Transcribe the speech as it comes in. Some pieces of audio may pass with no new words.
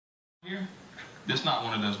Here? This not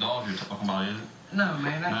one of those dolls you're talking about, is it? No,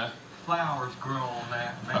 man. That's flowers grow on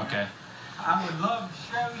that, man. Okay. I would love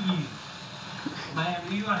to show you. Man,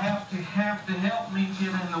 you would have to help me get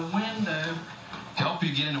in the window. Help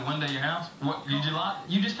you get in the window of your house? What, did you lock?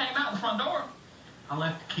 You just came out the front door. I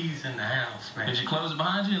left the keys in the house, man. Did you close it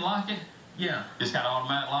behind you and lock it? Yeah. It's got an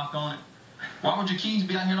automatic lock on it? Why would your keys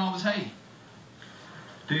be out here in all this hay?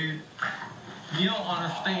 Dude, you don't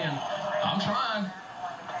understand. I'm trying.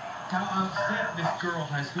 How upset this girl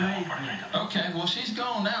has made me. Okay, well, she's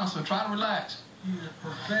gone now, so try to relax. She's a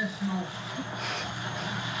professional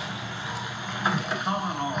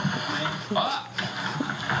con artist, man.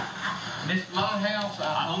 This is my house.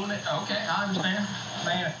 I own it. Okay, I understand.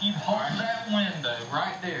 Man, if you hold that window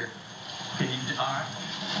right there, Can you? All right.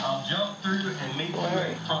 I'll jump through it and meet you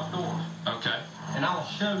at the front door. Okay. And I'll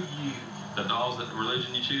show you The dolls that the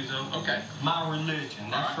religion you choose them? Okay. my religion.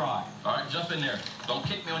 That's right. All right, jump in there. Don't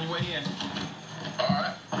kick me on your way in. All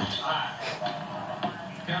right. Alright.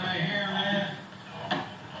 Come in here, man.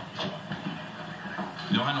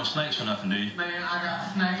 You don't have no snakes for nothing, do you? Man, I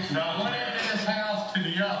got snakes. No, I went into this house to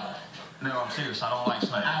the other. No, I'm serious. I don't like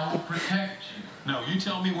snakes. I will protect you. No, you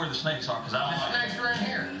tell me where the snakes are, because I don't The like snakes are in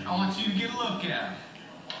here. I want you to get a look at them.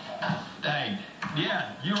 Hey,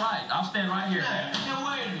 yeah, you're right. I'll stand right here. Now,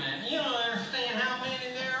 wait a minute. You don't understand how many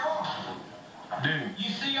there are. Dude.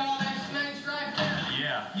 You see all them snakes right there?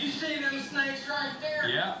 Yeah. You see them snakes right there?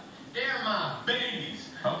 Yeah. They're my babies.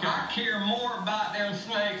 Okay. I care more about them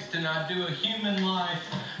snakes than I do a human life.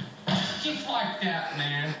 Just like that,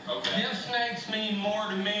 man. Okay. Them snakes mean more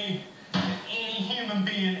to me than any human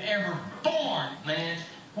being ever born, man.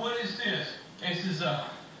 What is this? This is a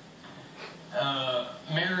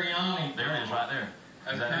Mariani. There it is, right there.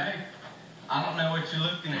 Is that Okay. it? I don't know what you're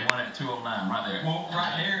looking at. One at 209, right there. Well,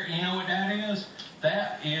 right there, you know what that is?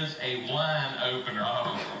 That is a wine opener.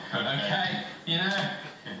 Oh, Okay.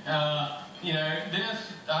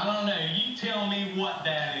 This, I don't know. You tell me what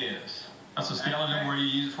that is. That's a skeleton where you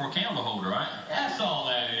use it for a candle holder, right? That's all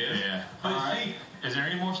that is. Yeah. But All right. see, Is there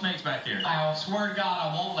any more snakes back here? I swear to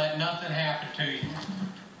God, I won't let nothing happen to you.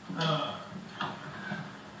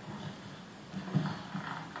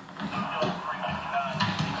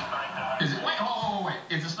 Is it? Wait, wait.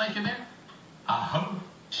 Is the snake in there? I hope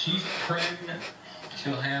she's pregnant.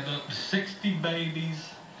 She'll have up to 60 babies.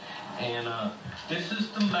 And this is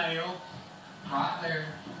the male, right there.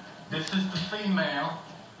 This is the female.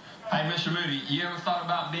 Hey, Mr. Moody, you ever thought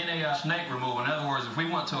about being a snake removal? In other words, if we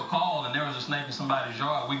went to a call and there was a snake in somebody's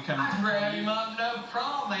yard, we'd come... I grab him up, no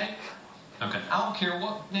problem, man. Okay. I don't care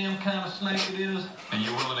what damn kind of snake it is. And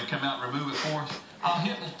you're willing to come out and remove it for us? I'll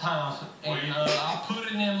hypnotize it, and I'll put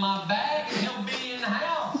it in my bag, and he'll be in the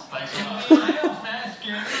house. Thanks a He'll lot. be in the house, man. That's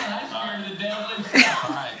scared me. That's scared of the devil himself.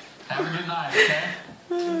 All right. Have a good night,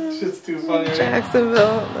 okay? Shit's too funny.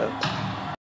 Jacksonville.